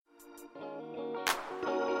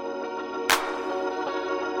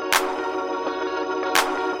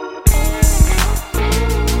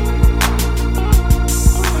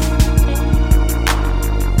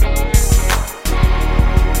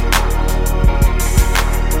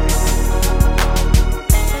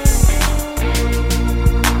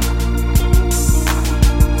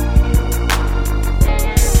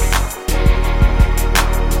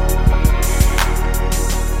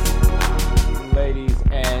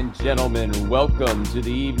and gentlemen, welcome to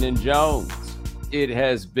the Evening Jones. It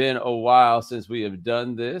has been a while since we have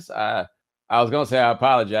done this. I was going to say I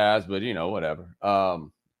apologize, but whatever.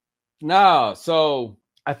 So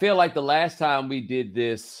I feel like the last time we did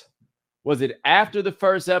this, was it after the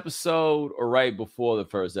first episode or right before the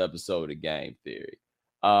first episode of Game Theory?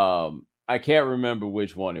 I can't remember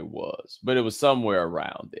which one it was, but it was somewhere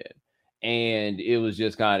around then. And it was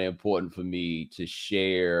just kind of important for me to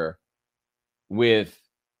share with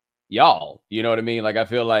y'all. You know what I mean? Like, I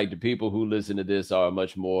feel like the people who listen to this are a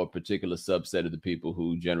much more particular subset of the people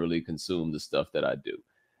who generally consume the stuff that I do.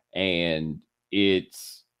 And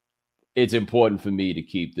it's important for me to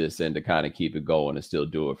keep this and to kind of keep it going and still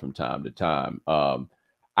do it from time to time.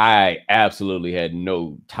 I absolutely had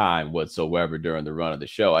no time whatsoever during the run of the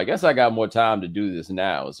show. I guess I got more time to do this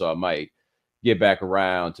now, so I might get back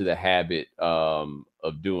around to the habit of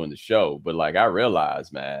doing the show. But like, I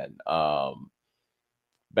realized, man,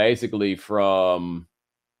 basically from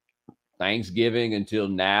Thanksgiving until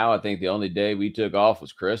now, I think the only day we took off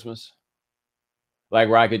was Christmas. Like,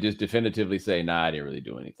 where I could just definitively say, nah, I didn't really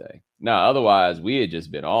do anything. Nah, otherwise we had just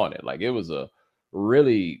been on it. Like, it was a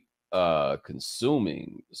really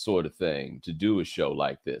consuming sort of thing to do a show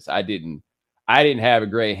like this. I didn't have a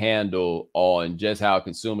great handle on just how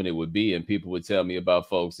consuming it would be. And people would tell me about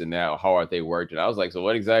folks and how hard they worked. And I was like, so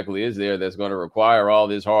what exactly is there that's going to require all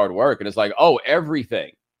this hard work? And it's like, oh,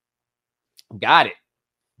 everything. Got it.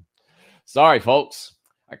 Sorry, folks.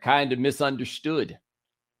 I kind of misunderstood.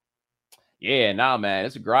 Yeah, nah, man,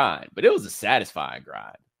 it's a grind, but it was a satisfying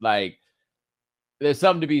grind. Like, there's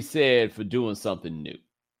something to be said for doing something new.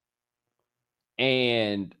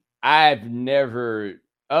 And I've never,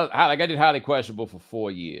 I did Highly Questionable for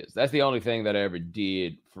 4 years. That's the only thing that I ever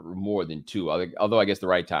did for more than 2, although I guess the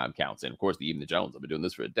Right Time counts. And of course, the Evening Jones, I've been doing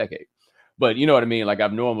this for a decade. But you know what I mean? Like,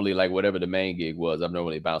 I've normally, like, whatever the main gig was, I've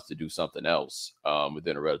normally bounced to do something else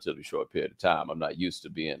within a relatively short period of time. I'm not used to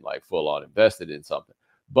being like full on invested in something.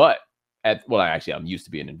 But I'm used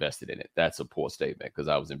to being invested in it. That's a poor statement because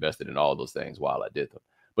I was invested in all those things while I did them.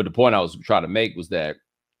 But the point I was trying to make was that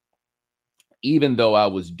even though I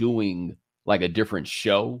was doing like a different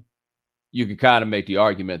show, you could kind of make the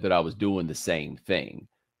argument that I was doing the same thing.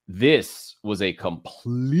 This was a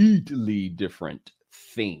completely different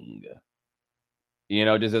thing.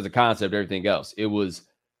 Just as a concept, everything else. It was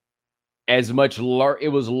as much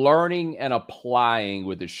it was learning and applying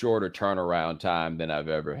with a shorter turnaround time than I've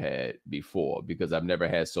ever had before, because I've never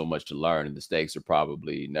had so much to learn, and the stakes are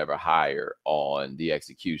probably never higher on the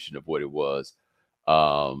execution of what it was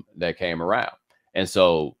that came around. And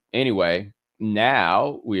so anyway,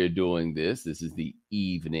 now we are doing this. This is the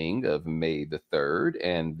evening of May the 3rd,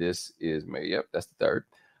 and this is May. Yep, that's the 3rd.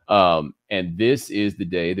 And this is the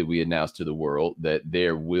day that we announced to the world that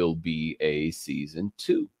there will be a season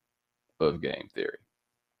 2 of Game Theory.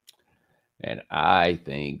 And I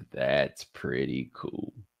think that's pretty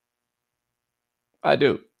cool. I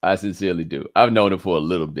do. I sincerely do. I've known it for a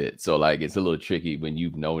little bit. So like, it's a little tricky when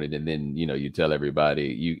you've known it and then, you tell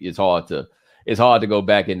everybody. It's hard to go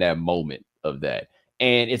back in that moment of that.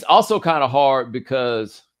 And it's also kind of hard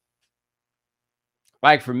because,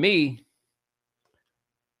 like, for me,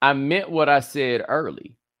 I meant what I said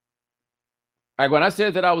early. Like, when I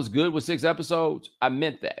said that I was good with 6 episodes, I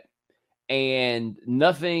meant that. And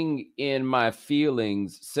nothing in my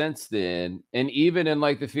feelings since then, and even in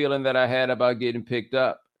like the feeling that I had about getting picked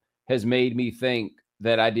up, has made me think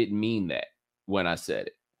that I didn't mean that when I said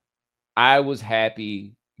it. I was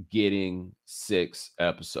happy getting 6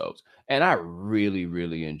 episodes. And I really,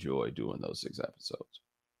 really enjoyed doing those 6 episodes.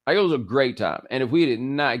 Like, it was a great time. And if we did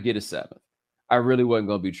not get a 7th, I really wasn't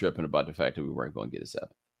going to be tripping about the fact that we weren't going to get a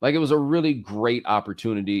 7th. Like, it was a really great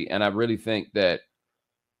opportunity. And I really think it's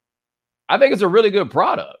a really good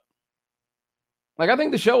product. Like, I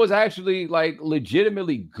think the show is actually like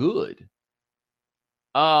legitimately good.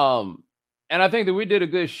 And I think that we did a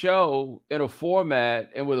good show in a format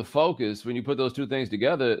and with a focus when you put those two things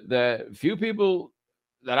together that few people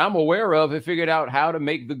that I'm aware of have figured out how to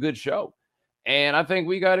make the good show. And I think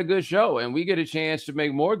we got a good show, and we get a chance to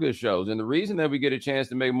make more good shows. And the reason that we get a chance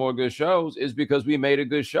to make more good shows is because we made a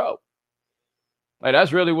good show. Like,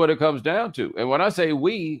 that's really what it comes down to. And when I say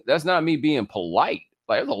we, that's not me being polite.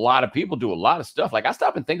 Like, there's a lot of people do a lot of stuff. Like, I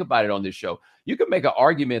stop and think about it on this show. You can make an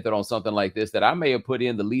argument that on something like this that I may have put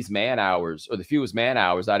in the least man hours or the fewest man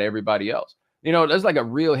hours out of everybody else. There's like a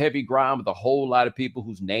real heavy grind with a whole lot of people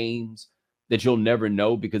whose names that you'll never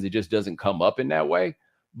know because it just doesn't come up in that way.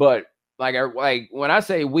 But like when I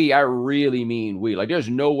say we, I really mean we. Like, there's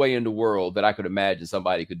no way in the world that I could imagine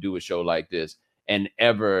somebody could do a show like this and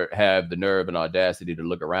ever have the nerve and audacity to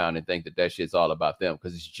look around and think that that shit's all about them,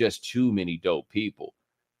 because it's just too many dope people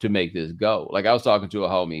to make this go. Like, I was talking to a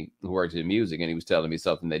homie who works in music, and he was telling me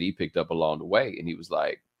something that he picked up along the way. And he was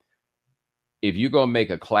like, if you're going to make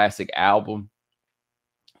a classic album,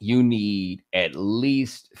 you need at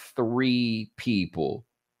least 3 people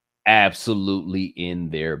absolutely in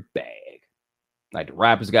their bag. Like, the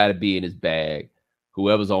rapper's got to be in his bag.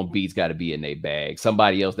 Whoever's on beats got to be in their bag.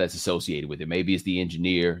 Somebody else that's associated with it. Maybe it's the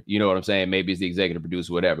engineer. You know what I'm saying? Maybe it's the executive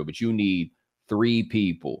producer, whatever. But you need 3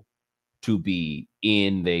 people to be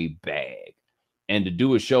in their bag. And to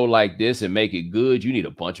do a show like this and make it good, you need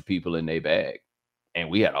a bunch of people in their bag. And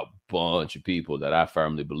we had a bunch of people that I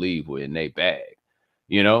firmly believe were in their bag,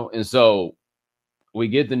 you know? And so we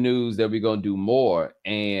get the news that we're going to do more.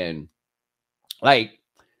 And like,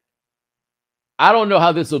 I don't know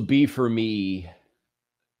how this will be for me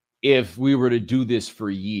if we were to do this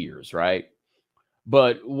for years, right?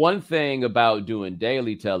 But one thing about doing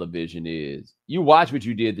daily television is you watch what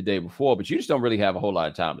you did the day before, but you just don't really have a whole lot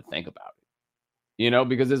of time to think about it, you know,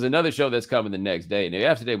 because there's another show that's coming the next day. And if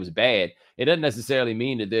yesterday was bad, it doesn't necessarily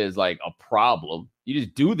mean that there's like a problem. You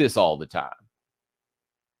just do this all the time.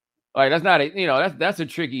 Like, that's not a, you know, that's a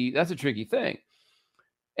tricky thing.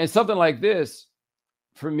 And something like this,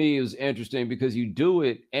 for me, is interesting because you do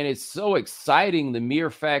it and it's so exciting, the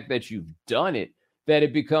mere fact that you've done it, that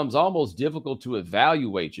it becomes almost difficult to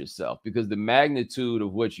evaluate yourself, because the magnitude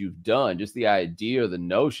of what you've done, just the idea, the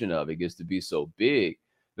notion of it, gets to be so big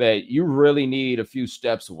that you really need a few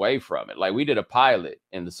steps away from it. Like, we did a pilot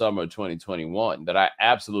in the summer of 2021 that I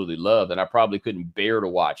absolutely loved, and I probably couldn't bear to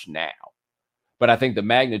watch now. But I think the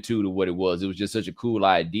magnitude of what it was just such a cool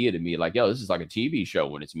idea to me. Like, yo, this is like a TV show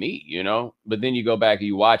when it's me, you know? But then you go back and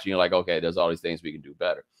you watch and you're like, okay, there's all these things we can do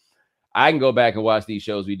better. I can go back and watch these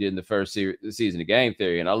shows we did in the first season of Game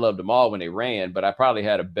Theory, and I loved them all when they ran, but I probably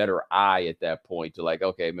had a better eye at that point to like,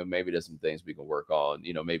 okay, maybe there's some things we can work on.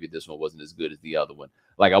 You know, maybe this one wasn't as good as the other one.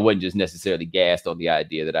 Like, I wasn't just necessarily gassed on the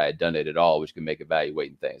idea that I had done it at all, which can make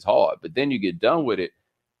evaluating things hard. But then you get done with it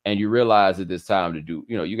and you realize that it's time to do,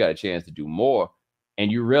 you know, you got a chance to do more.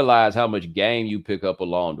 And you realize how much game you pick up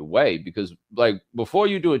along the way, because like, before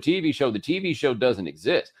you do a TV show, the TV show doesn't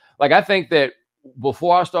exist. Like, I think that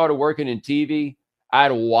before I started working in TV,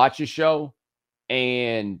 I'd watch a show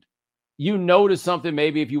and you notice something,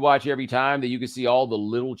 maybe if you watch every time, that you can see all the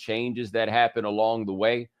little changes that happen along the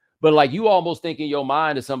way. But like, you almost think in your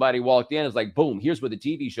mind, if somebody walked in, it's like, boom, here's what the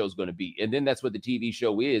TV show is going to be. And then that's what the TV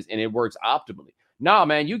show is. And it works optimally. Nah,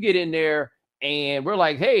 man, you get in there and we're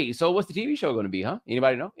like, hey, so what's the TV show going to be, huh?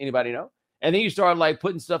 Anybody know? Anybody know? And then you start like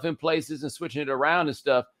putting stuff in places and switching it around and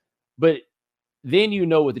stuff. But then you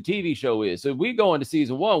know what the TV show is. So if we go into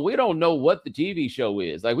season 1, we don't know what the TV show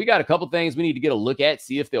is. Like, we got a couple things we need to get a look at,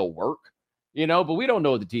 see if they'll work, you know, but we don't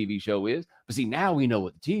know what the TV show is. But see, now we know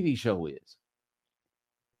what the TV show is.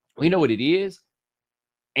 We know what it is,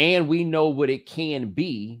 and we know what it can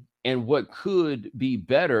be, and what could be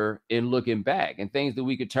better in looking back, and things that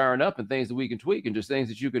we could turn up and things that we can tweak and just things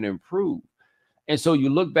that you can improve. And so you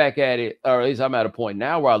look back at it, or at least I'm at a point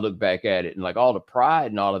now where I look back at it and like, all the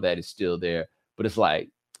pride and all of that is still there. But it's like,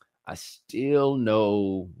 I still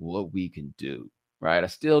know what we can do, right? I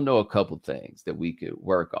still know a couple things that we could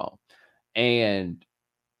work on. And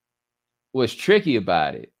what's tricky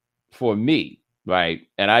about it for me, right?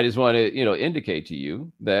 And I just want to, you know, indicate to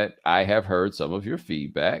you that I have heard some of your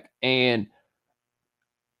feedback, and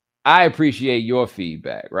I appreciate your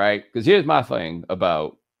feedback, right? Because here's my thing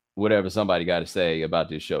about whatever somebody got to say about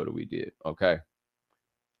this show that we did, okay?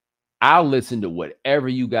 I'll listen to whatever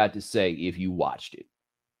you got to say if you watched it.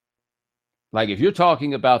 Like, if you're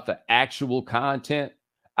talking about the actual content,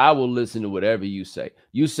 I will listen to whatever you say.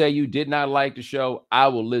 You say you did not like the show, I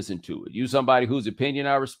will listen to it. You somebody whose opinion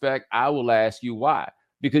I respect, I will ask you why.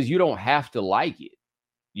 Because you don't have to like it.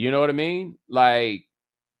 You know what I mean? Like,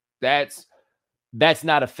 that's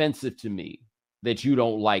not offensive to me that you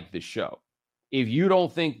don't like the show. If you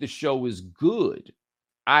don't think the show is good,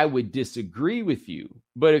 I would disagree with you.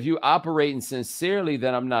 But if you operating sincerely,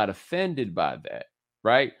 then I'm not offended by that,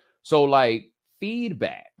 right? So like,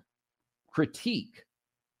 feedback, critique,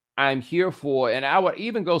 I'm here for. And I would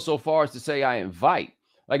even go so far as to say I invite.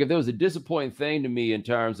 Like, if there was a disappointing thing to me in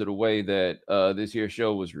terms of the way that this year's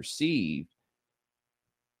show was received,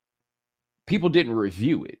 people didn't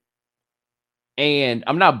review it. And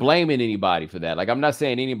I'm not blaming anybody for that. Like, I'm not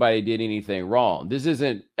saying anybody did anything wrong. This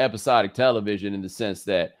isn't episodic television in the sense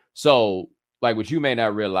that, so like, what you may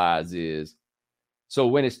not realize is, so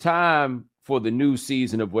when it's time for the new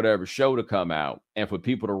season of whatever show to come out and for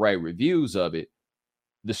people to write reviews of it,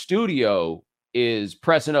 the studio is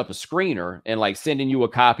pressing up a screener and like sending you a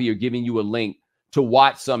copy or giving you a link to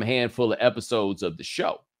watch some handful of episodes of the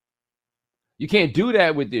show. You can't do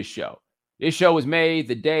that with this show. This show was made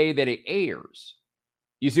the day that it airs.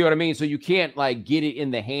 You see what I mean? So you can't like get it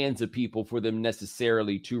in the hands of people for them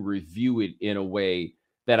necessarily to review it in a way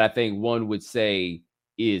that I think one would say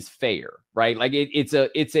is fair, right? Like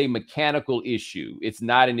it's a mechanical issue. It's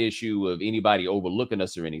not an issue of anybody overlooking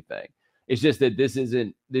us or anything. It's just that this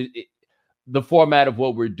isn't the format of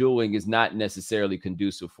what we're doing is not necessarily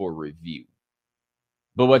conducive for review.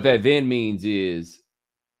 But what that then means is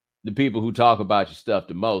the people who talk about your stuff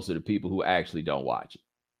the most are the people who actually don't watch it.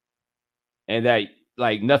 And that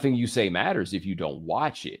like nothing you say matters if you don't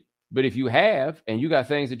watch it. But if you have, and you got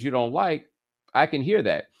things that you don't like, I can hear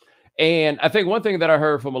that. And I think one thing that I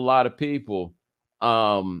heard from a lot of people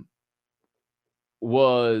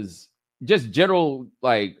was just general,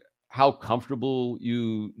 like how comfortable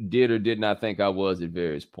you did or did not think I was at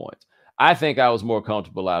various points. I think I was more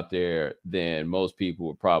comfortable out there than most people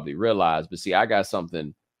would probably realize. But see, I got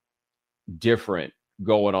something different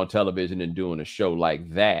going on television and doing a show like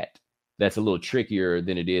that. That's a little trickier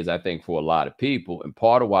than it is, I think, for a lot of people. And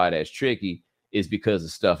part of why that's tricky is because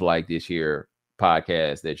of stuff like this here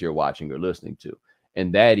podcast that you're watching or listening to.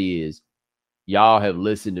 And that is, y'all have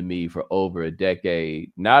listened to me for over a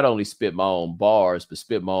decade, not only spit my own bars, but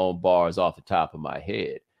spit my own bars off the top of my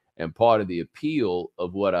head. And part of the appeal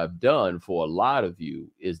of what I've done for a lot of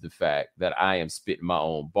you is the fact that I am spitting my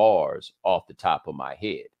own bars off the top of my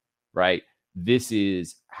head, right? This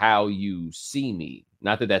is how you see me.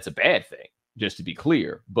 Not that that's a bad thing, just to be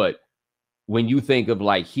clear. But when you think of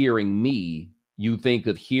like hearing me, you think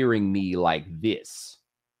of hearing me like this.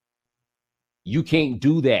 You can't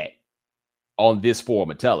do that on this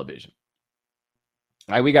form of television.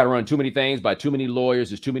 Like, we got to run too many things by too many lawyers.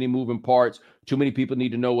 There's too many moving parts. Too many people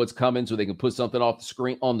need to know what's coming so they can put something off the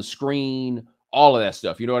screen, on the screen, all of that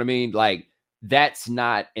stuff. You know what I mean? Like, that's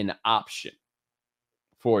not an option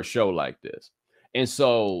for a show like this. And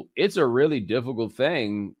so it's a really difficult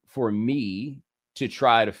thing for me to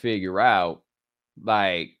try to figure out,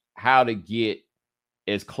 like, how to get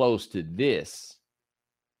as close to this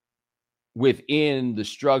within the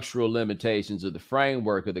structural limitations of the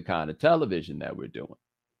framework of the kind of television that we're doing.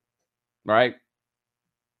 Right?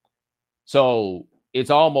 So it's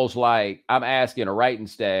almost like I'm asking a writing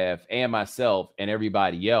staff and myself and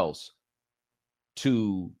everybody else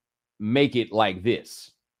to make it like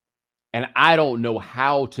this. And I don't know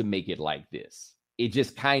how to make it like this. It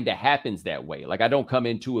just kind of happens that way. Like, I don't come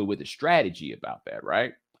into it with a strategy about that,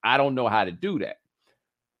 right? I don't know how to do that.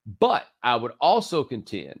 But I would also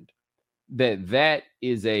contend that that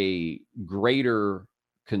is a greater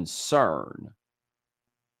concern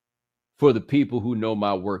for the people who know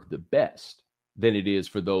my work the best than it is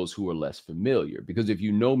for those who are less familiar. Because if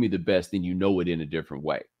you know me the best, then you know it in a different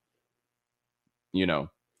way. You know,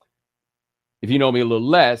 if you know me a little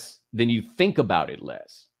less, then you think about it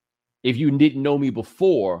less. If you didn't know me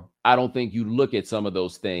before, I don't think you look at some of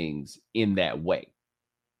those things in that way.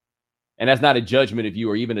 And that's not a judgment of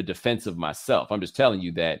you or even a defense of myself. I'm just telling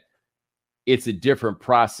you that it's a different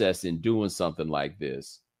process in doing something like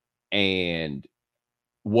this. And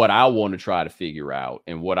what I want to try to figure out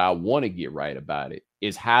and what I want to get right about it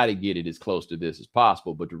is how to get it as close to this as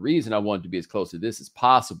possible. But the reason I want it to be as close to this as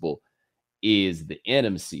possible is the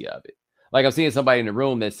intimacy of it. Like, I'm seeing somebody in the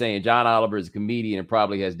room that's saying John Oliver is a comedian and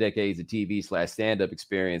probably has decades of TV/stand-up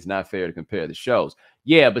experience. Not fair to compare the shows.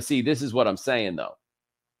 Yeah, but see, this is what I'm saying, though.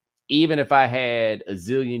 Even if I had a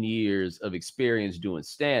zillion years of experience doing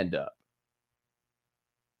stand-up,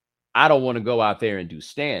 I don't want to go out there and do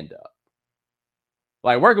stand-up.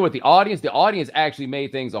 Like, working with the audience actually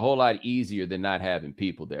made things a whole lot easier than not having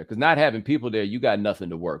people there. Because not having people there, you got nothing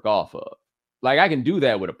to work off of. Like, I can do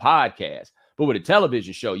that with a podcast. But with a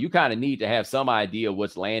television show, you kind of need to have some idea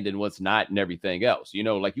what's landing, what's not, and everything else. You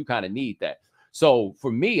know, like, you kind of need that. So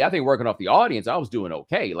for me, I think working off the audience, I was doing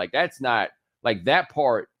okay. Like, that's not, like, that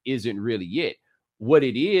part isn't really it. What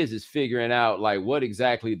it is figuring out, like, what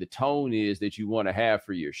exactly the tone is that you want to have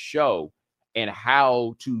for your show and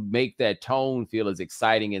how to make that tone feel as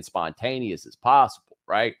exciting and spontaneous as possible,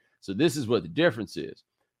 right? So this is what the difference is.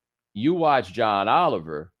 You watch John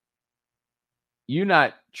Oliver, you're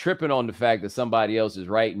not tripping on the fact that somebody else is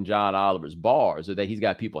writing John Oliver's bars or that he's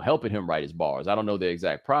got people helping him write his bars. I don't know the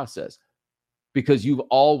exact process, because you've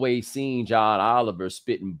always seen John Oliver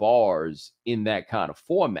spitting bars in that kind of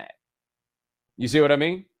format. You see what I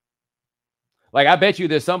mean? Like, I bet you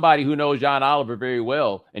there's somebody who knows John Oliver very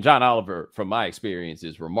well. And John Oliver, from my experience,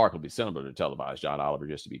 is remarkably similar to televised John Oliver,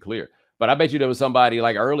 just to be clear. But I bet you there was somebody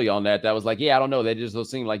like early on that was like, yeah, I don't know. They just don't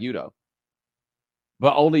seem like you, though.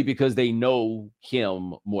 but only because they know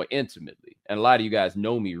him more intimately. And a lot of you guys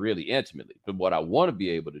know me really intimately. But what I want to be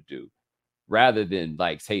able to do, rather than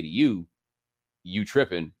like say to you, you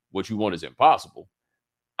tripping, what you want is impossible.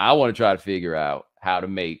 I want to try to figure out how to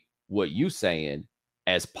make what you saying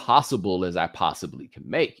as possible as I possibly can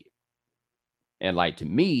make it. And like to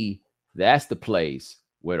me, that's the place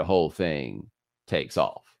where the whole thing takes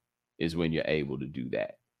off, is when you're able to do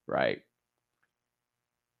that, right?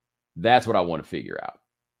 That's what I want to figure out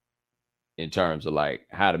in terms of like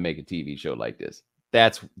how to make a TV show like this.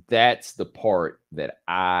 That's the part that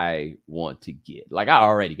I want to get. Like I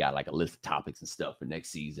already got like a list of topics and stuff for next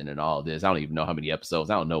season and all this. I don't even know how many episodes.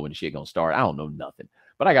 I don't know when the shit gonna start. I don't know nothing.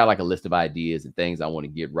 But I got like a list of ideas and things I want to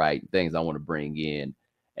get right, and things I want to bring in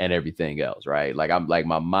and everything else, right? Like I'm like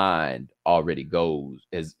my mind already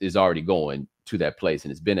is already going to that place,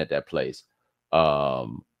 and it's been at that place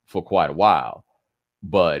for quite a while.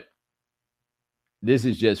 But this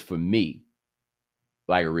is just for me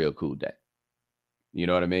like a real cool day. You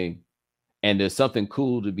know what I mean? And there's something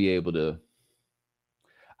cool to be able to,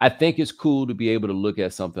 I think it's cool to be able to look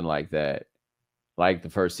at something like that, like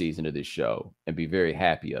the first season of this show, and be very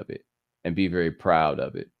happy of it and be very proud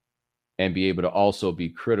of it and be able to also be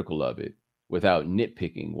critical of it without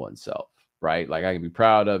nitpicking oneself, right? Like I can be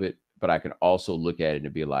proud of it, but I can also look at it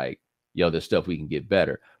and be like, yo, there's stuff we can get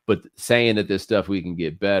better. But saying that there's stuff we can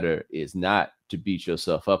get better is not to beat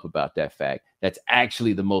yourself up about that fact. That's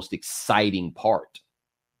actually the most exciting part.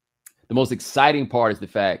 The most exciting part is the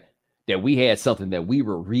fact that we had something that we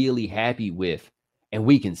were really happy with, and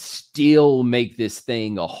we can still make this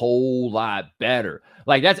thing a whole lot better.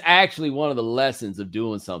 Like that's actually one of the lessons of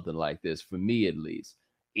doing something like this, for me at least,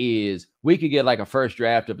 is we could get like a first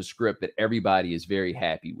draft of a script that everybody is very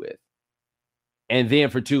happy with. And then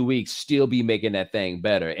for 2 weeks, still be making that thing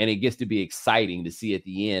better. And it gets to be exciting to see at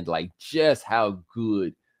the end, like just how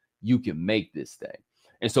good you can make this thing.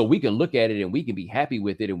 And so we can look at it and we can be happy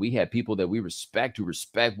with it. And we have people that we respect who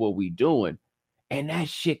respect what we're doing. And that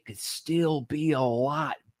shit could still be a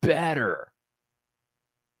lot better.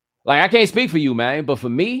 Like I can't speak for you, man, but for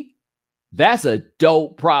me, that's a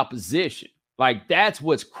dope proposition. Like that's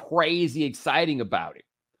what's crazy exciting about it.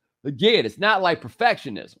 Again, it's not like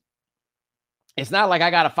perfectionism. It's not like I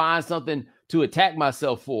got to find something to attack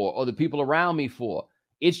myself for or the people around me for.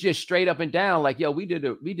 It's just straight up and down like, yo, we did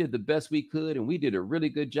the best we could and we did a really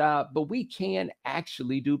good job, but we can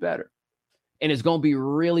actually do better. And it's going to be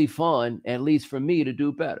really fun, at least for me, to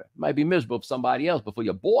do better. It might be miserable for somebody else, but for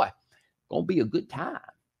your boy, it's going to be a good time.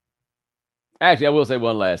 Actually, I will say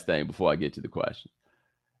one last thing before I get to the question.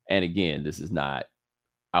 And again, I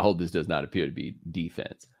hope this does not appear to be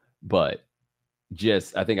defense, but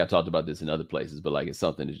I think I talked about this in other places, but like it's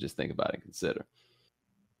something to just think about and consider.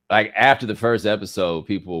 Like after the first episode,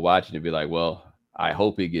 people were watching and be like, well, I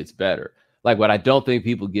hope it gets better. Like what I don't think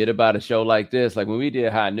people get about a show like this, like when we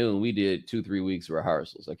did High Noon, we did 2-3 weeks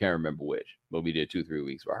rehearsals. I can't remember which, but we did 2-3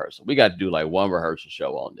 weeks rehearsal. We got to do like one rehearsal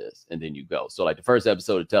show on this, and then you go. So like the first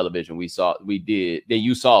episode of television you saw was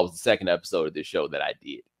the second episode of this show that I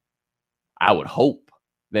did. I would hope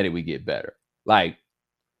that it would get better. Like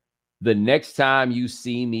the next time you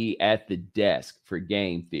see me at the desk for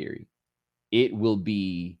Game Theory, it will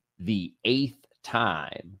be the 8th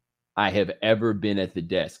time I have ever been at the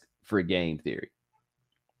desk for Game Theory.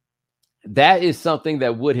 That is something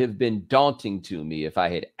that would have been daunting to me if I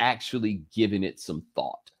had actually given it some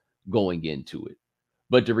thought going into it.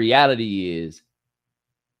 But the reality is,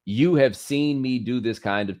 you have seen me do this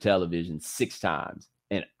kind of television 6 times,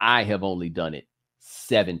 and I have only done it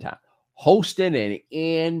 7 times. Hosting an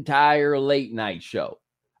entire late night show,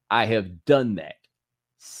 I have done that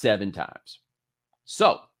 7 times.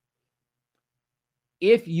 So,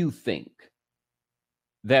 if you think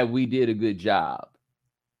that we did a good job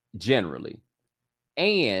generally,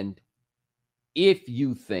 and if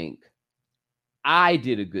you think I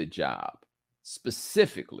did a good job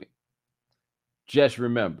specifically, just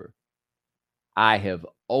remember, I have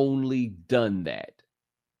only done that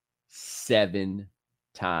 7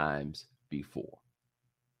 times before.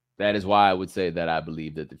 That is why I would say that I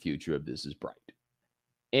believe that the future of this is bright.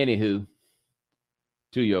 Anywho,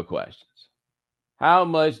 to your questions. How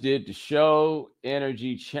much did the show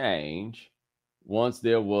energy change once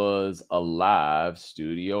there was a live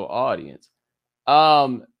studio audience?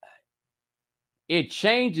 It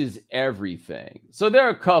changes everything. So there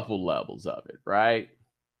are a couple levels of it, right?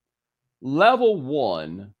 Level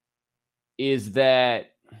 1 is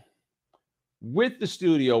that with the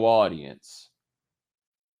studio audience,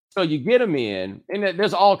 So you get them in, and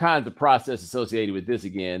there's all kinds of process associated with this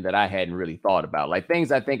again that I hadn't really thought about. Like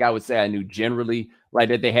things I think I would say I knew generally, like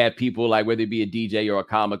that they had people, like whether it be a DJ or a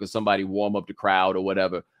comic or somebody warm up the crowd or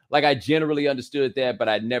whatever. Like I generally understood that, but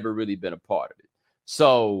I'd never really been a part of it.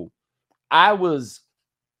 So I was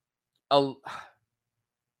a,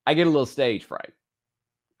 I get a little stage fright.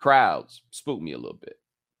 Crowds spook me a little bit.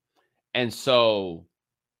 And so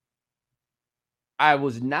I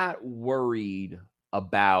was not worried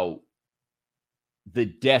about the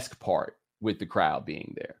desk part with the crowd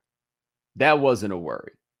being there. That wasn't a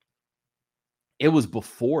worry. It was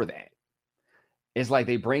before that. It's like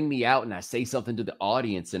they bring me out and I say something to the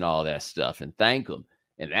audience and all that stuff and thank them.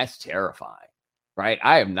 And that's terrifying, right?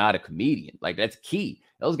 I am not a comedian. Like that's key.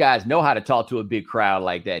 Those guys know how to talk to a big crowd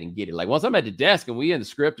like that and get it. Like once I'm at the desk and we in the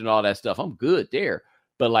script and all that stuff, I'm good there.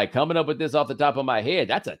 But like coming up with this off the top of my head,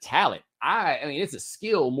 that's a talent. I mean, it's a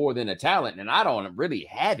skill more than a talent, and I don't really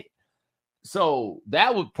have it. So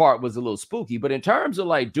that part was a little spooky. But in terms of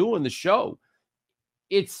like doing the show,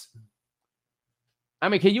 I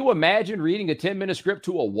mean, can you imagine reading a 10-minute script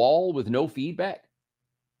to a wall with no feedback?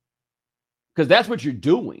 Because that's what you're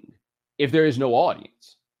doing if there is no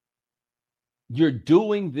audience. You're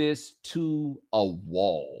doing this to a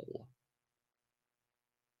wall.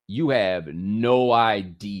 You have no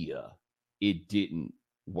idea it didn't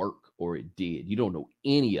work or it did. You don't know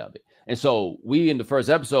any of it. And so in the first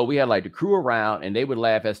episode, we had like the crew around and they would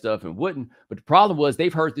laugh at stuff and wouldn't. But the problem was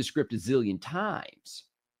they've heard this script a zillion times.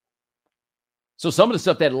 So some of the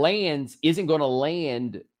stuff that lands isn't going to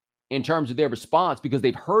land in terms of their response because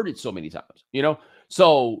they've heard it so many times, you know?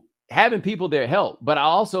 So having people there help. But I'll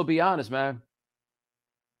also be honest, man,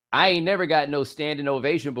 I ain't never got no standing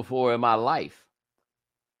ovation before in my life.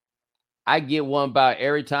 I get one about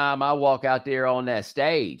every time I walk out there on that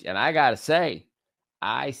stage. And I got to say,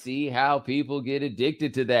 I see how people get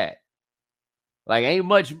addicted to that. Like ain't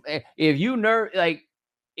much. If you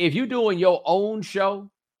doing your own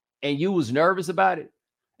show and you was nervous about it,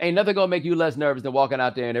 ain't nothing going to make you less nervous than walking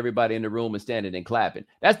out there and everybody in the room and standing and clapping.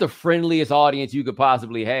 That's the friendliest audience you could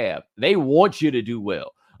possibly have. They want you to do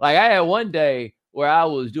well. Like I had one day where I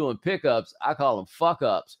was doing pickups. I call them fuck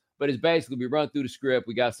ups. But it's basically we run through the script.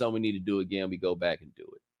 We got something we need to do again. We go back and do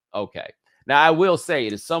it. Okay. Now, I will say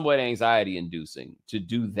it is somewhat anxiety inducing to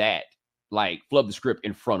do that, like flub the script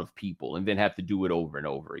in front of people and then have to do it over and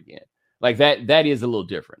over again. Like that is a little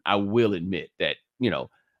different. I will admit that,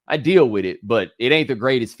 I deal with it, but it ain't the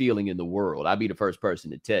greatest feeling in the world. I'll be the first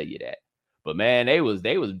person to tell you that. But man, they was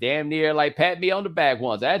damn near like pat me on the back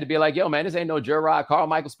once. I had to be like, yo, man, this ain't no Gerard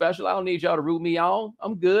Carmichael special. I don't need y'all to root me on.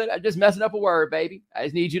 I'm good. I'm just messing up a word, baby. I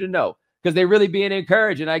just need you to know. Because they really being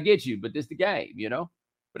encouraging. I get you, but this the game,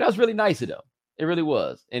 But that was really nice of them. It really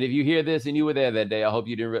was. And if you hear this and you were there that day, I hope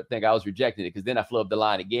you didn't think I was rejecting it because then I flubbed the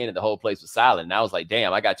line again and the whole place was silent. And I was like,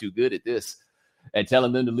 damn, I got too good at this and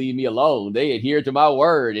telling them to leave me alone. They adhered to my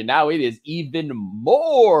word. And now it is even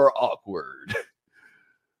more awkward.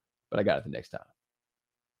 But I got it the next time.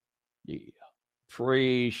 Yeah.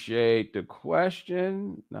 Appreciate the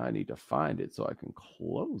question. Now I need to find it so I can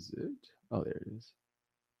close it. Oh, there it is.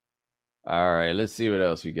 All right, let's see what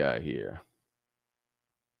else we got here.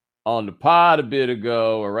 On the pod a bit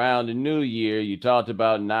ago, around the new year, you talked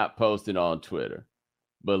about not posting on Twitter.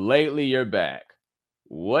 But lately you're back.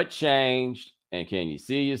 What changed? And can you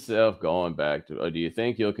see yourself going back to, or do you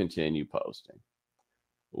think you'll continue posting?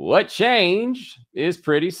 What changed is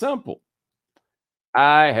pretty simple.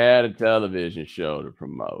 I had a television show to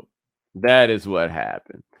promote. That is what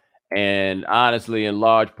happened. And honestly, in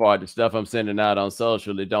large part, the stuff I'm sending out on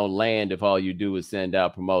social, it don't land if all you do is send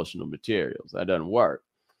out promotional materials. That doesn't work.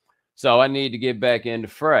 So I need to get back in the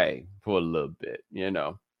fray for a little bit,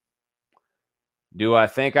 Do I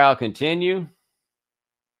think I'll continue?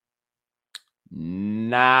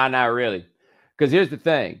 Nah, not really. Because here's the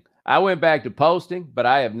thing. I went back to posting, but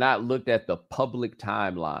I have not looked at the public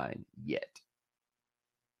timeline yet.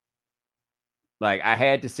 Like I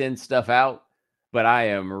had to send stuff out, but I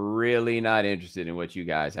am really not interested in what you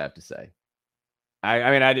guys have to say.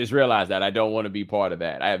 I mean, I just realized that I don't want to be part of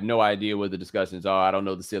that. I have no idea what the discussions are. I don't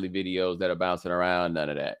know the silly videos that are bouncing around, none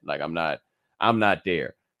of that. Like I'm not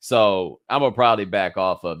there. So I'm gonna probably back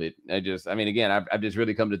off of it. Again, I've just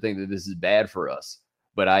really come to think that this is bad for us.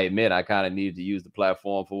 But I admit I kind of needed to use the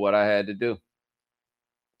platform for what I had to do.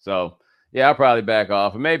 So yeah, I'll probably back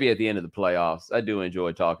off. Or maybe at the end of the playoffs. I do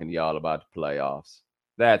enjoy talking to y'all about the playoffs.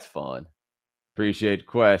 That's fun. Appreciate the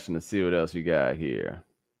question. Let's see what else we got here.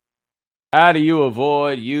 How do you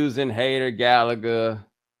avoid using Hater Gallagher?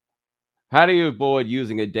 How do you avoid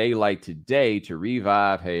using a day like today to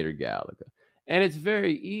revive Hater Gallagher? And it's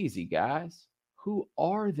very easy, guys. Who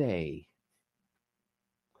are they?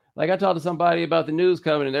 Like, I talked to somebody about the news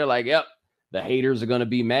coming, and they're like, "Yep, the haters are going to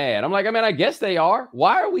be mad." I'm like, I mean, I guess they are.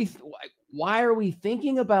 Why are we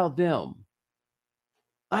thinking about them?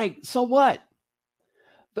 Like, so what?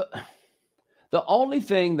 The, the only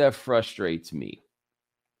thing that frustrates me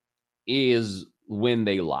is when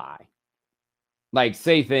they lie. Like,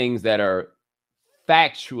 say things that are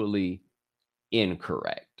factually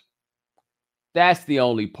incorrect. That's the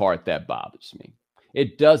only part that bothers me.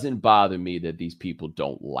 It doesn't bother me that these people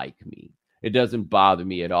don't like me. It doesn't bother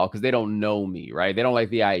me at all because they don't know me, right? They don't like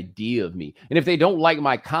the idea of me. And if they don't like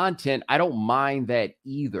my content, I don't mind that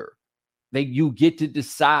either. You get to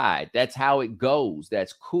decide. That's how it goes.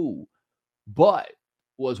 That's cool. But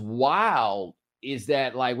what's wild is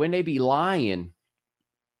that, like, when they be lying,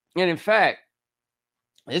 and in fact,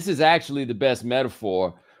 this is actually the best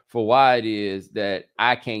metaphor for why it is that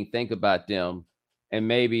I can't think about them, and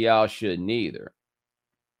maybe y'all shouldn't either.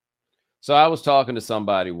 So I was talking to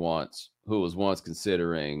somebody once who was once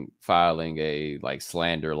considering filing a like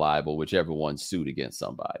slander, libel, whichever one, suit against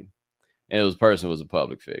somebody. And the person was a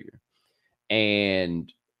public figure.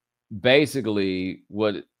 And basically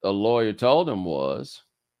what a lawyer told him was,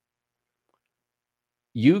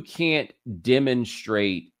 you can't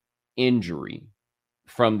demonstrate injury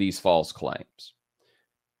from these false claims.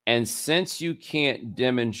 And since you can't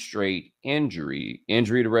demonstrate injury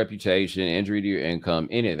to reputation, injury to your income,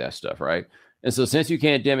 any of that stuff, right? And so since you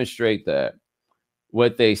can't demonstrate that,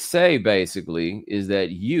 what they say basically is that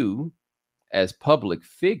you, as public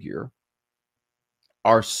figure,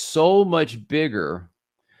 are so much bigger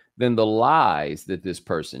than the lies that this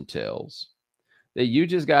person tells that you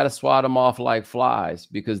just got to swat them off like flies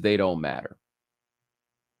because they don't matter.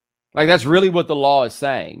 Like, that's really what the law is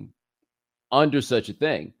saying under such a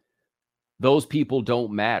thing. Those people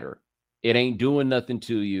don't matter. It ain't doing nothing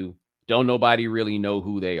to you. Don't nobody really know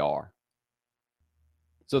who they are.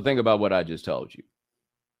 So think about what I just told you.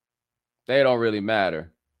 They don't really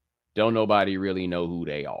matter. Don't nobody really know who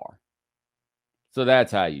they are. So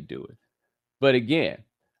that's how you do it. But again,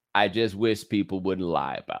 I just wish people wouldn't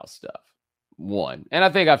lie about stuff. One, and I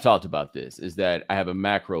think I've talked about this, is that I have a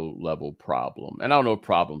macro level problem. And I don't know if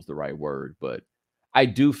problem's the right word, but I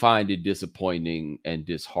do find it disappointing and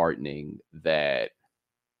disheartening that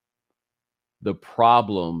the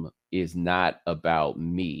problem is not about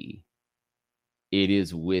me. It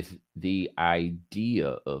is with the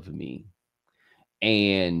idea of me.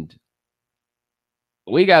 And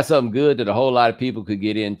we got something good that a whole lot of people could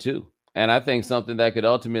get into. And I think something that could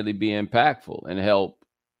ultimately be impactful and help,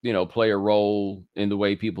 play a role in the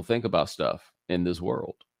way people think about stuff in this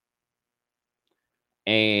world.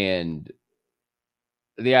 And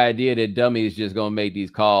the idea that dummy is just going to make these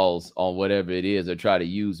calls on whatever it is or try to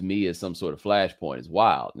use me as some sort of flashpoint is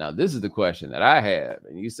wild. Now, this is the question that I have.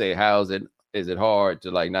 And you say, is it hard to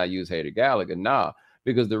like not use Hater Gallagher? Nah,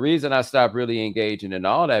 because the reason I stopped really engaging in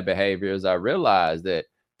all that behavior is I realized that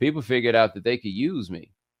people figured out that they could use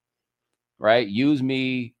me, right? Use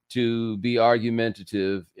me to be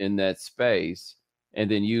argumentative in that space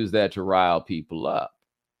and then use that to rile people up.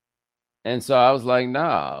 And so I was like,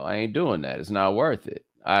 nah, I ain't doing that. It's not worth it.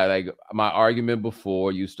 My argument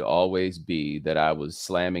before used to always be that I was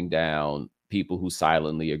slamming down people who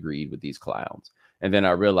silently agreed with these clowns. And then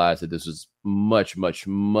I realized that this was much, much,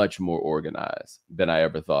 much more organized than I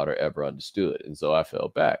ever thought or ever understood. And so I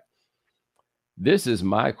fell back. This is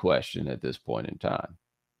my question at this point in time.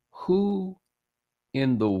 Who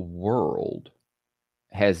in the world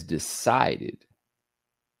has decided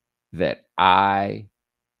that I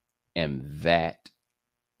am that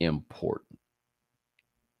important?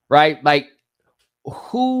 Right? Like,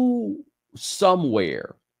 who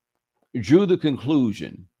somewhere drew the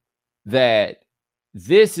conclusion that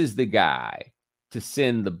this is the guy to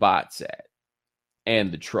send the bots at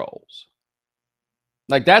and the trolls?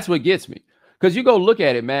 Like, that's what gets me. Because you go look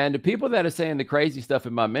at it, man, the people that are saying the crazy stuff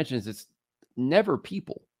in my mentions, it's never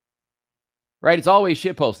people, right? It's always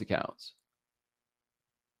shitpost accounts.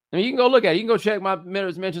 I mean, you can go look at it. You can go check my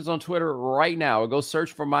mentions on Twitter right now, or go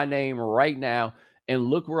search for my name right now and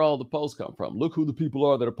look where all the posts come from. Look who the people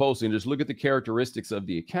are that are posting. Just look at the characteristics of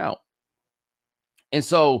the account. And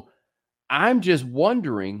so I'm just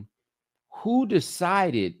wondering who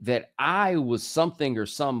decided that I was something or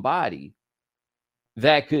somebody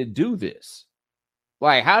that could do this.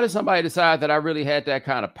 Like, how did somebody decide that I really had that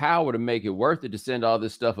kind of power to make it worth it to send all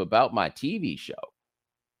this stuff about my TV show?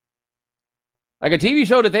 Like a TV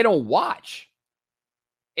show that they don't watch.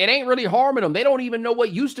 It ain't really harming them. They don't even know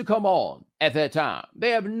what used to come on at that time.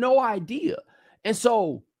 They have no idea. And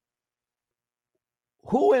so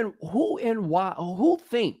who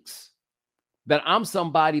thinks that I'm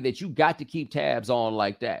somebody that you got to keep tabs on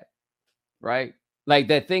like that, right? Like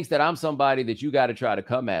that thinks that I'm somebody that you got to try to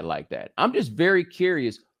come at like that. I'm just very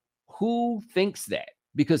curious who thinks that,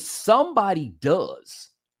 because somebody does.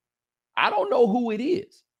 I don't know who it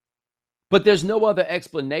is, but there's no other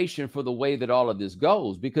explanation for the way that all of this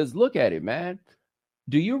goes, because look at it, man.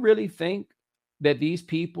 Do you really think that these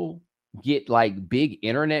people get like big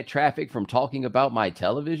internet traffic from talking about my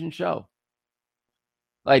television show?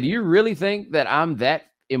 Like, do you really think that I'm that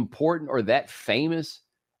important or that famous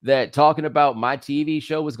that talking about my TV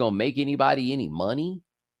show is going to make anybody any money?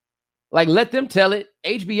 Like, let them tell it.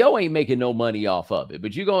 HBO ain't making no money off of it,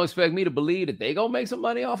 but you going to expect me to believe that they going to make some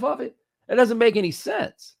money off of it? It doesn't make any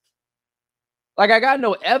sense. Like, I got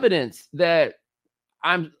no evidence that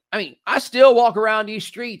I still walk around these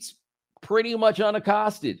streets pretty much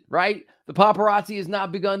unaccosted, right? The paparazzi has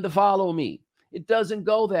not begun to follow me. It doesn't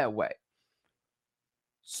go that way.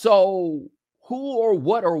 So who or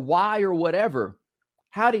what or why or whatever,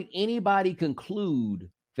 how did anybody conclude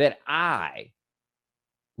that I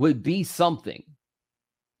would be something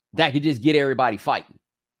that could just get everybody fighting?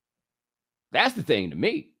 That's the thing to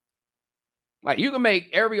me. Like, you can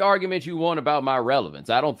make every argument you want about my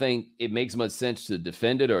relevance. I don't think it makes much sense to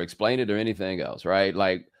defend it or explain it or anything else, right?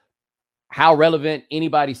 Like, how relevant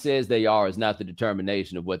anybody says they are is not the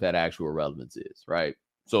determination of what that actual relevance is, right?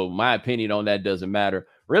 So my opinion on that doesn't matter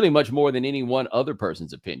really much more than any one other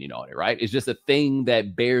person's opinion on it, right? It's just a thing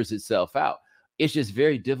that bears itself out. It's just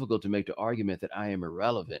very difficult to make the argument that I am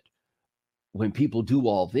irrelevant when people do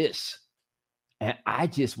all this. And I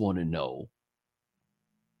just want to know,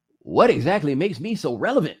 what exactly makes me so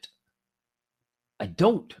relevant? I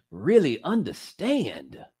don't really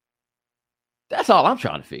understand. That's all I'm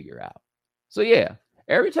trying to figure out. So yeah,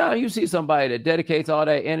 every time you see somebody that dedicates all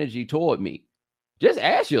that energy toward me, just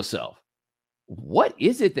ask yourself, what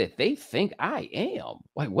is it that they think I am?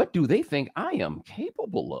 Like, what do they think I am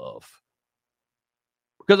capable of?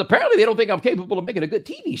 Because apparently they don't think I'm capable of making a good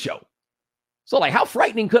TV show. So like, how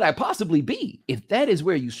frightening could I possibly be if that is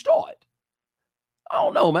where you start? I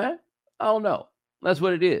don't know, man. I don't know. That's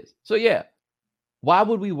what it is. So yeah, why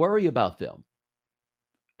would we worry about them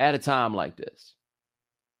at a time like this?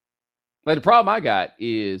 Like, the problem I got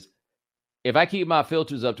is if I keep my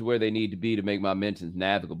filters up to where they need to be to make my mentions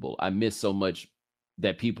navigable, I miss so much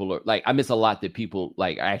that people are like, I miss a lot that people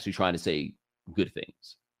like are actually trying to say good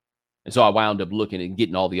things. And so I wound up looking and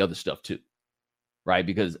getting all the other stuff too, right?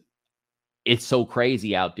 Because it's so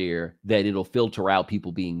crazy out there that it'll filter out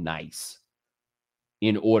people being nice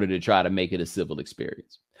in order to try to make it a civil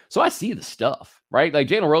experience. So I see the stuff, right? Like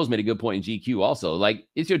Jalen Rose made a good point in GQ also. Like,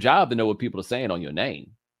 it's your job to know what people are saying on your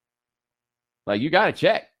name. Like, you got to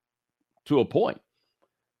check to a point.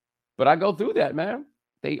 But I go through that, man.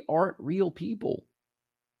 They aren't real people.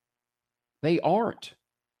 They aren't.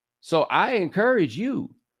 So I encourage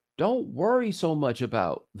you, don't worry so much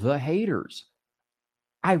about the haters.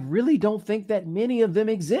 I really don't think that many of them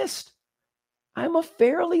exist. I'm a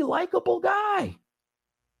fairly likable guy.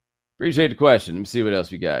 Appreciate the question. Let me see what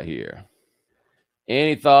else we got here.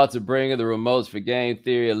 Any thoughts of bringing the remotes for game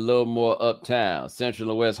theory a little more uptown? Central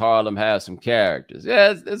and West Harlem have some characters.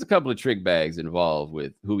 Yeah, there's a couple of trick bags involved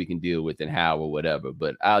with who we can deal with and how or whatever.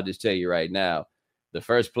 But I'll just tell you right now, the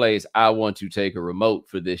first place I want to take a remote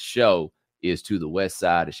for this show is to the west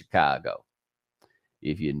side of Chicago.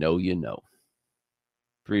 If you know, you know.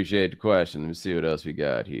 Appreciate the question. Let me see what else we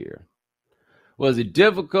got here. Was it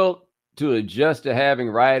difficult to adjust to having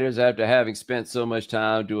writers after having spent so much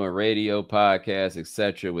time doing radio, podcasts,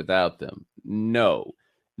 etc. without them? No.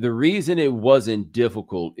 The reason it wasn't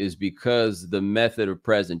difficult is because the method of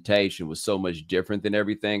presentation was so much different than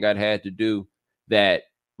everything I'd had to do, that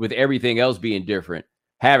with everything else being different,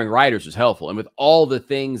 having writers was helpful. And with all the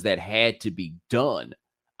things that had to be done,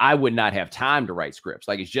 I would not have time to write scripts.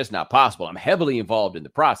 Like, it's just not possible. I'm heavily involved in the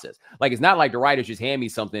process. Like, it's not like the writers just hand me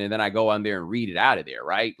something and then I go on there and read it out of there,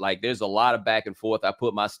 right? Like, there's a lot of back and forth. I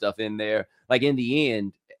put my stuff in there. Like, in the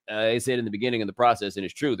end, I said in the beginning of the process, and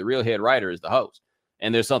it's true, the real head writer is the host.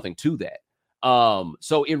 And there's something to that.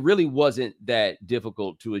 So it really wasn't that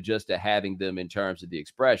difficult to adjust to having them in terms of the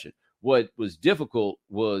expression. What was difficult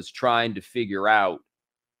was trying to figure out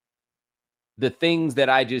the things that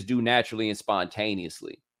I just do naturally and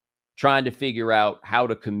spontaneously. Trying to figure out how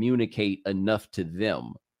to communicate enough to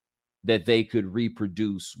them that they could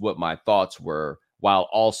reproduce what my thoughts were, while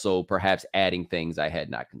also perhaps adding things I had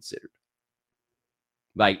not considered.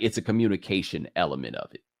 Like, it's a communication element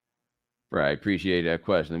of it. Right. Appreciate that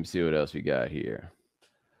question. Let me see what else we got here.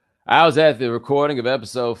 I was at the recording of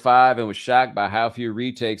episode 5 and was shocked by how few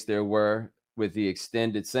retakes there were with the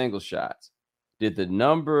extended single shots. Did the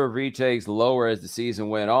number of retakes lower as the season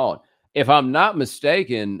went on? If I'm not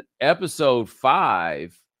mistaken, episode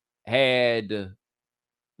 5 had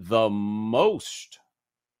the most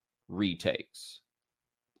retakes.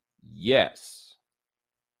 Yes.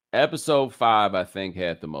 Episode 5, I think,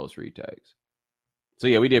 had the most retakes. So,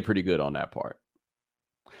 yeah, we did pretty good on that part.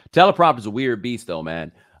 Teleprompter's a weird beast, though,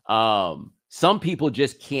 man. Some people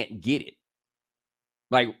just can't get it.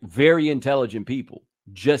 Like, very intelligent people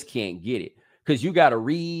just can't get it. Because you got to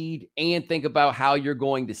read and think about how you're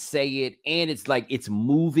going to say it. And it's like it's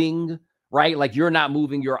moving, right? Like you're not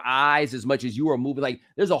moving your eyes as much as you are moving. Like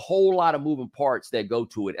there's a whole lot of moving parts that go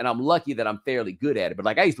to it. And I'm lucky that I'm fairly good at it. But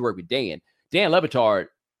like I used to work with Dan. Dan Levitard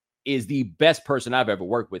is the best person I've ever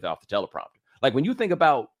worked with off the teleprompter. Like when you think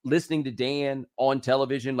about listening to Dan on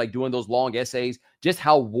television, like doing those long essays, just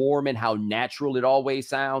how warm and how natural it always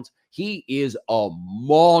sounds. He is a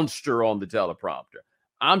monster on the teleprompter.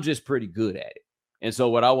 I'm just pretty good at it. And so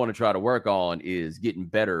what I want to try to work on is getting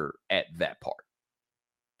better at that part.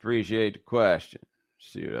 Appreciate the question.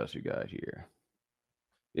 Let's see what else you got here.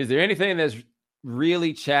 Is there anything that's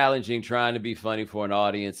really challenging trying to be funny for an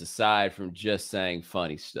audience aside from just saying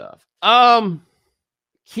funny stuff?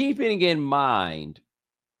 Keeping in mind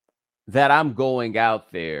that I'm going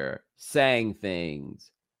out there saying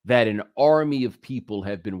things that an army of people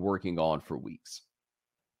have been working on for weeks.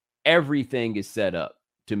 Everything is set up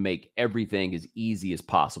to make everything as easy as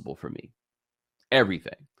possible for me.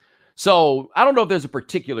 Everything. So I don't know if there's a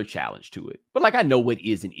particular challenge to it, but like I know what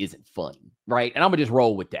is and isn't funny, right? And I'm gonna just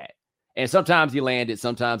roll with that. And sometimes you land it,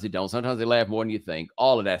 sometimes you don't. Sometimes they laugh more than you think.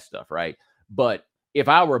 All of that stuff, right? But if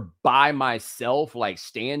I were by myself, like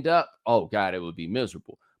stand up, oh God, it would be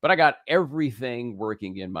miserable. But I got everything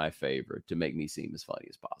working in my favor to make me seem as funny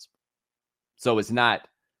as possible. So it's not,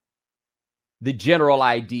 the general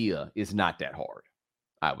idea is not that hard,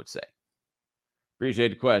 I would say. Appreciate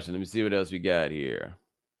the question. Let me see what else we got here.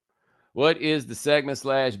 What is the segment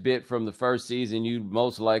 / bit from the first season you'd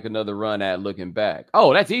most like another run at looking back?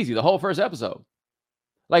 Oh, that's easy. The whole first episode.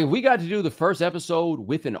 Like, we got to do the first episode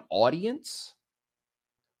with an audience.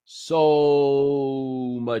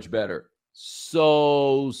 So much better.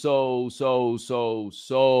 So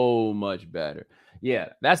much better. Yeah,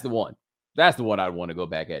 that's the one. That's the one I want to go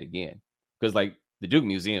back at again. Because, like, the Duke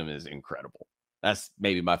Museum is incredible. That's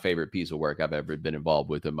maybe my favorite piece of work I've ever been involved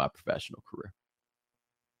with in my professional career.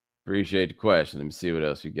 Appreciate the question. Let me see what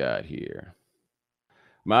else we got here.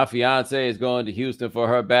 My fiance is going to Houston for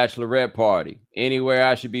her bachelorette party. Anywhere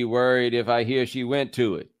I should be worried if I hear she went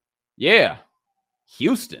to it? Yeah,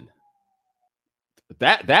 Houston.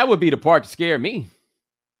 That would be the part to scare me.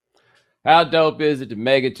 How dope is it to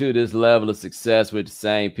make it to this level of success with the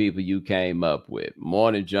same people you came up with?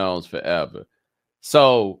 Morning Jones forever.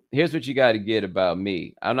 So here's what you got to get about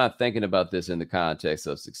me. I'm not thinking about this in the context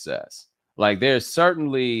of success. Like there's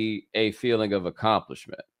certainly a feeling of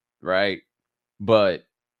accomplishment, right? But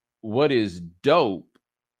what is dope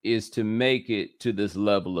is to make it to this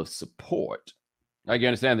level of support. Like, you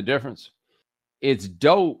understand the difference? It's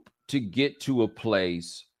dope to get to a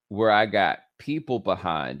place where I got people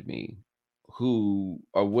behind me who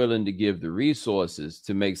are willing to give the resources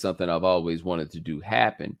to make something I've always wanted to do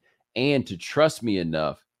happen and to trust me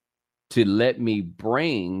enough to let me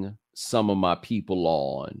bring some of my people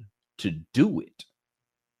on to do it.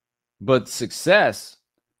 But success,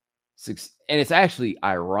 and it's actually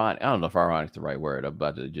ironic. I don't know if ironic is the right word. I'm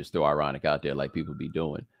about to just throw ironic out there like people be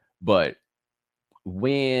doing. But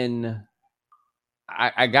when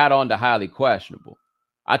I got on to highly questionable,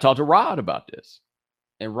 I talked to Rod about this.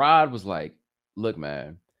 And Rod was like, look,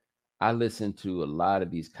 man, I listen to a lot of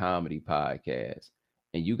these comedy podcasts,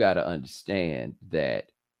 and you got to understand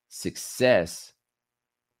that success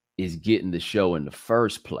is getting the show in the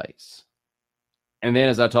first place. And then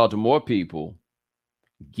as I talk to more people,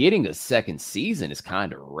 getting a second season is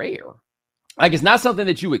kind of rare. Like, it's not something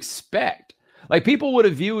that you expect. Like, people would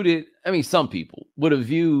have viewed it. I mean, some people would have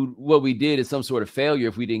viewed what we did as some sort of failure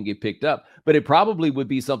if we didn't get picked up, but it probably would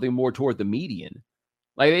be something more toward the median.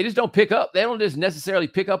 Like, they just don't pick up. They don't just necessarily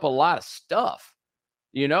pick up a lot of stuff,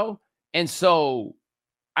 you know? And so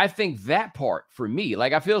I think that part for me,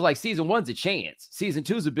 like, I feel like season 1's a chance. Season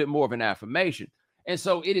 2 is a bit more of an affirmation. And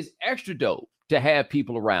so it is extra dope to have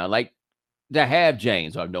people around, like to have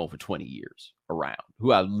James, who I've known for 20 years around,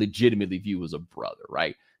 who I legitimately view as a brother,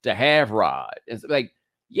 right? To have Rod. It's like,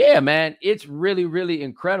 yeah, man, it's really, really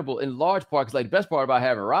incredible in large part. Because like the best part about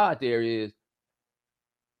having Rod there is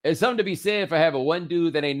it's something to be said for having one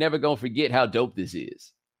dude that ain't never going to forget how dope this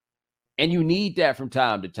is. And you need that from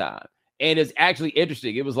time to time. And it's actually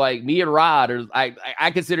interesting. It was like me and Rod, or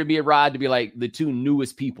I consider me and Rod to be like the two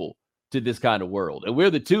newest people to this kind of world. And we're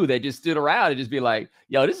the two that just stood around and just be like,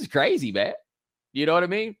 yo, this is crazy, man. You know what I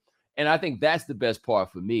mean? And I think that's the best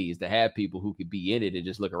part for me, is to have people who could be in it and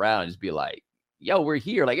just look around and just be like, yo, we're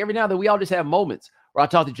here. Like every now and then we all just have moments where I'll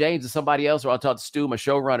talk to James or somebody else, or I'll talk to Stu, my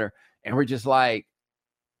showrunner, and we're just like,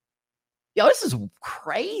 yo, this is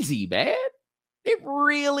crazy, man. It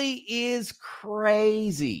really is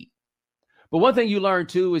crazy. But one thing you learn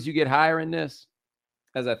too as you get higher in this,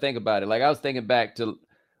 as I think about it, like I was thinking back to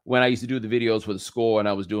when I used to do the videos for the score, and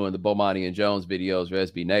I was doing the Bomani and Jones videos for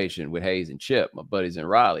SB Nation with Hayes and Chip, my buddies in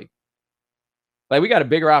Raleigh. Like we got a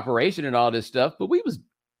bigger operation and all this stuff, but we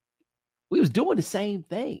was doing the same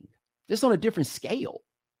thing, just on a different scale.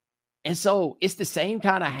 And so it's the same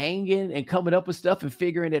kind of hanging and coming up with stuff and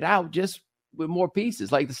figuring it out, just with more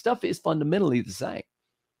pieces. Like the stuff is fundamentally the same.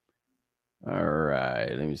 All right,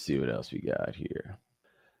 let me see what else we got here.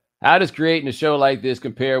 How does creating a show like this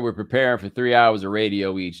compare with preparing for 3 hours of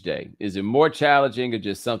radio each day? Is it more challenging or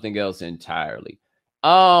just something else entirely?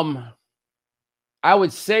 I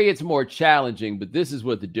would say it's more challenging, but this is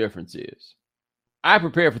what the difference is. I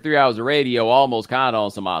prepare for 3 hours of radio almost kind of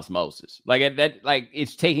on some osmosis. Like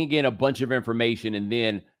it's taking in a bunch of information, and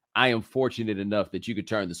then I am fortunate enough that you could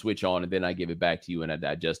turn the switch on and then I give it back to you in a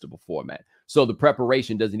digestible format. So the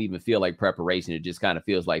preparation doesn't even feel like preparation. It just kind of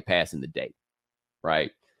feels like passing the day,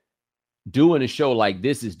 right? Doing a show like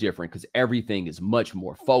this is different because everything is much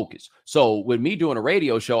more focused. So with me doing a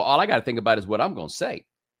radio show, all I got to think about is what I'm going to say.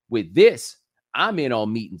 With this, I'm in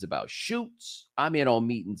on meetings about shoots. I'm in on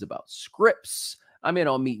meetings about scripts. I'm in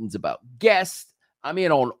on meetings about guests. I'm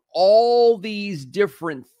in on all these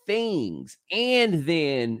different things, and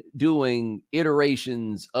then doing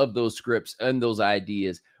iterations of those scripts and those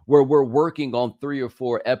ideas where we're working on 3 or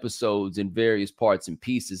 4 episodes in various parts and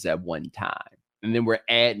pieces at one time. And then we're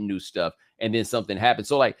adding new stuff, and then something happens.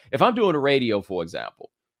 So like if I'm doing a radio, for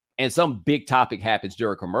example, and some big topic happens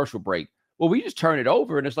during a commercial break, well, we just turn it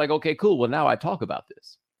over and it's like, okay, cool. Well, now I talk about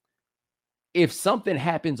this. If something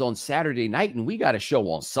happens on Saturday night and we got a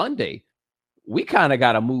show on Sunday, we kind of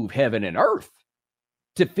got to move heaven and earth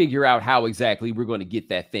to figure out how exactly we're going to get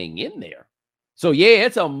that thing in there. So yeah,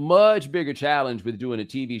 it's a much bigger challenge with doing a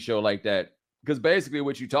TV show like that, because basically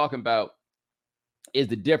what you're talking about is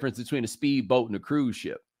the difference between a speedboat and a cruise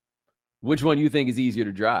ship. Which one you think is easier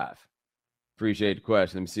to drive? Appreciate the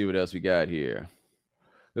question. Let me see what else we got here.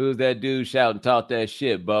 Who's that dude shouting, talk that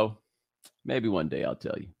shit, Bo? Maybe one day I'll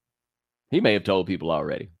tell you. He may have told people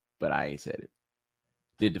already, but I ain't said it.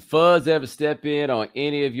 Did the fuzz ever step in on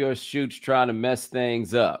any of your shoots trying to mess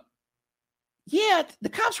things up? Yeah, the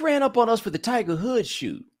cops ran up on us for the Tiger Hood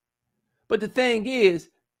shoot. But the thing is,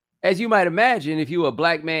 as you might imagine, if you were a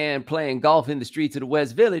black man playing golf in the streets of the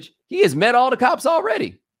West Village, he has met all the cops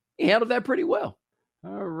already. He handled that pretty well.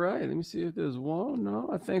 All right, let me see if there's one. No,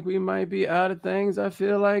 I think we might be out of things I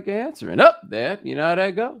feel like answering. Up there, you know how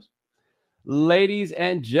that goes. Ladies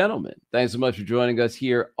and gentlemen, thanks so much for joining us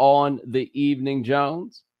here on The Evening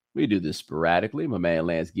Jones. We do this sporadically. My man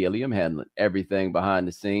Lance Gilliam handling everything behind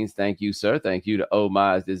the scenes. Thank you, sir. Thank you to Oh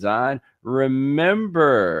My's Design.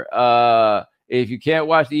 Remember, if you can't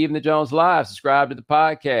watch The Evening Jones live, subscribe to the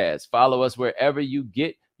podcast. Follow us wherever you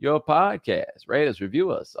get your podcast. Rate us, review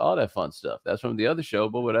us, all that fun stuff. That's from the other show,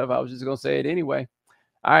 but whatever. I was just going to say it anyway.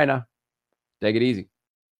 All right, now. Take it easy.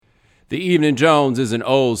 The Evening Jones is an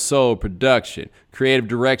Old Soul production. Creative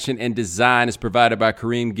direction and design is provided by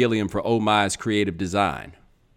Kareem Gilliam for Oh My's Creative Design.